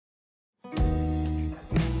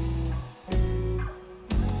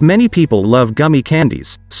Many people love gummy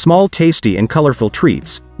candies, small tasty and colorful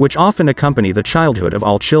treats, which often accompany the childhood of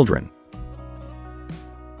all children.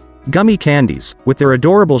 Gummy candies, with their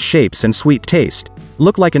adorable shapes and sweet taste,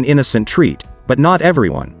 look like an innocent treat, but not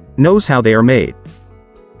everyone knows how they are made.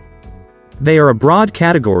 They are a broad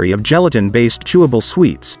category of gelatin-based chewable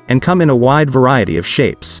sweets, and come in a wide variety of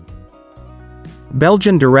shapes.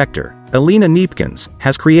 Belgian director Elena Neepkens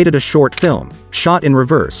has created a short film, shot in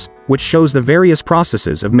reverse, which shows the various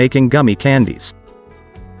processes of making gummy candies.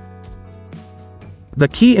 The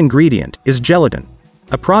key ingredient is gelatin,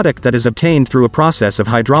 a product that is obtained through a process of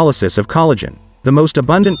hydrolysis of collagen, the most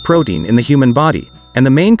abundant protein in the human body, and the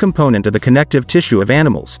main component of the connective tissue of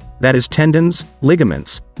animals, that is tendons,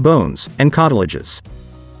 ligaments, bones, and cartilages.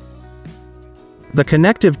 The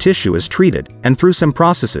connective tissue is treated, and through some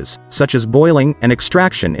processes, such as boiling and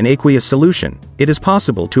extraction in aqueous solution, it is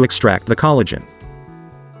possible to extract the collagen.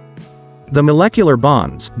 The molecular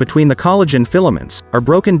bonds between the collagen filaments are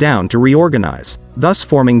broken down to reorganize, thus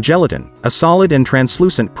forming gelatin, a solid and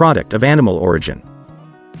translucent product of animal origin.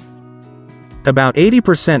 About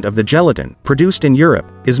 80% of the gelatin produced in Europe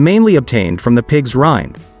is mainly obtained from the pig's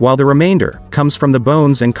rind, while the remainder comes from the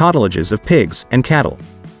bones and cartilages of pigs and cattle.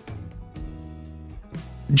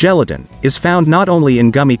 Gelatin is found not only in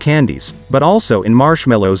gummy candies, but also in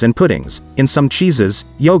marshmallows and puddings, in some cheeses,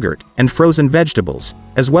 yogurt, and frozen vegetables,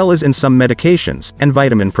 as well as in some medications and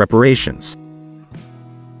vitamin preparations.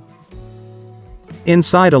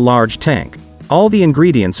 Inside a large tank, all the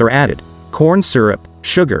ingredients are added: corn syrup,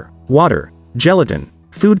 sugar, water, gelatin,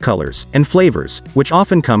 food colors, and flavors, which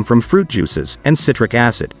often come from fruit juices and citric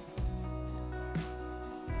acid.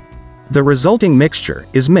 The resulting mixture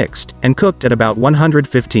is mixed and cooked at about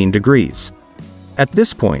 115 degrees. At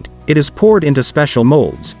this point, it is poured into special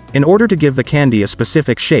molds, in order to give the candy a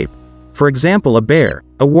specific shape, for example a bear,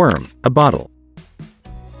 a worm, a bottle.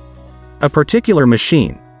 A particular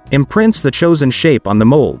machine imprints the chosen shape on the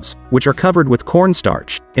molds, which are covered with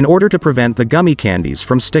cornstarch, in order to prevent the gummy candies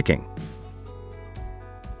from sticking.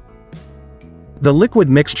 The liquid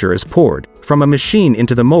mixture is poured from a machine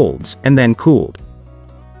into the molds and then cooled.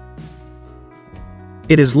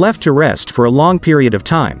 It is left to rest for a long period of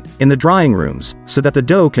time in the drying rooms so that the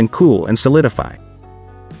dough can cool and solidify.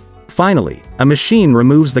 Finally, a machine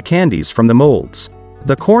removes the candies from the molds.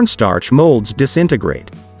 The cornstarch molds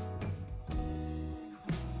disintegrate.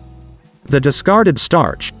 The discarded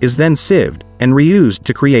starch is then sieved and reused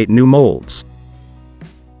to create new molds.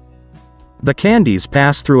 The candies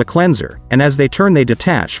pass through a cleanser, and as they turn they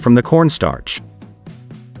detach from the cornstarch.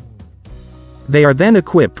 They are then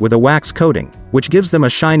equipped with a wax coating, which gives them a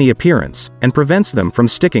shiny appearance, and prevents them from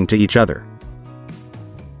sticking to each other.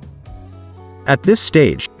 At this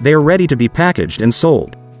stage, they are ready to be packaged and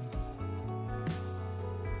sold.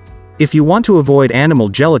 If you want to avoid animal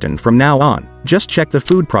gelatin from now on, just check the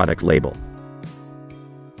food product label.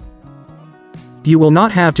 You will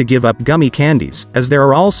not have to give up gummy candies, as there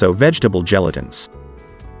are also vegetable gelatins.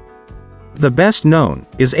 The best known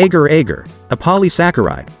is agar-agar, a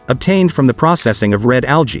polysaccharide, obtained from the processing of red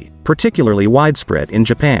algae, particularly widespread in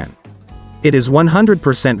Japan. It is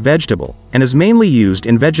 100% vegetable, and is mainly used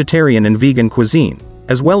in vegetarian and vegan cuisine,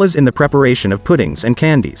 as well as in the preparation of puddings and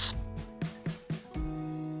candies.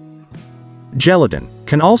 Gelatin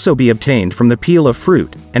can also be obtained from the peel of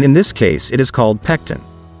fruit, and in this case it is called pectin.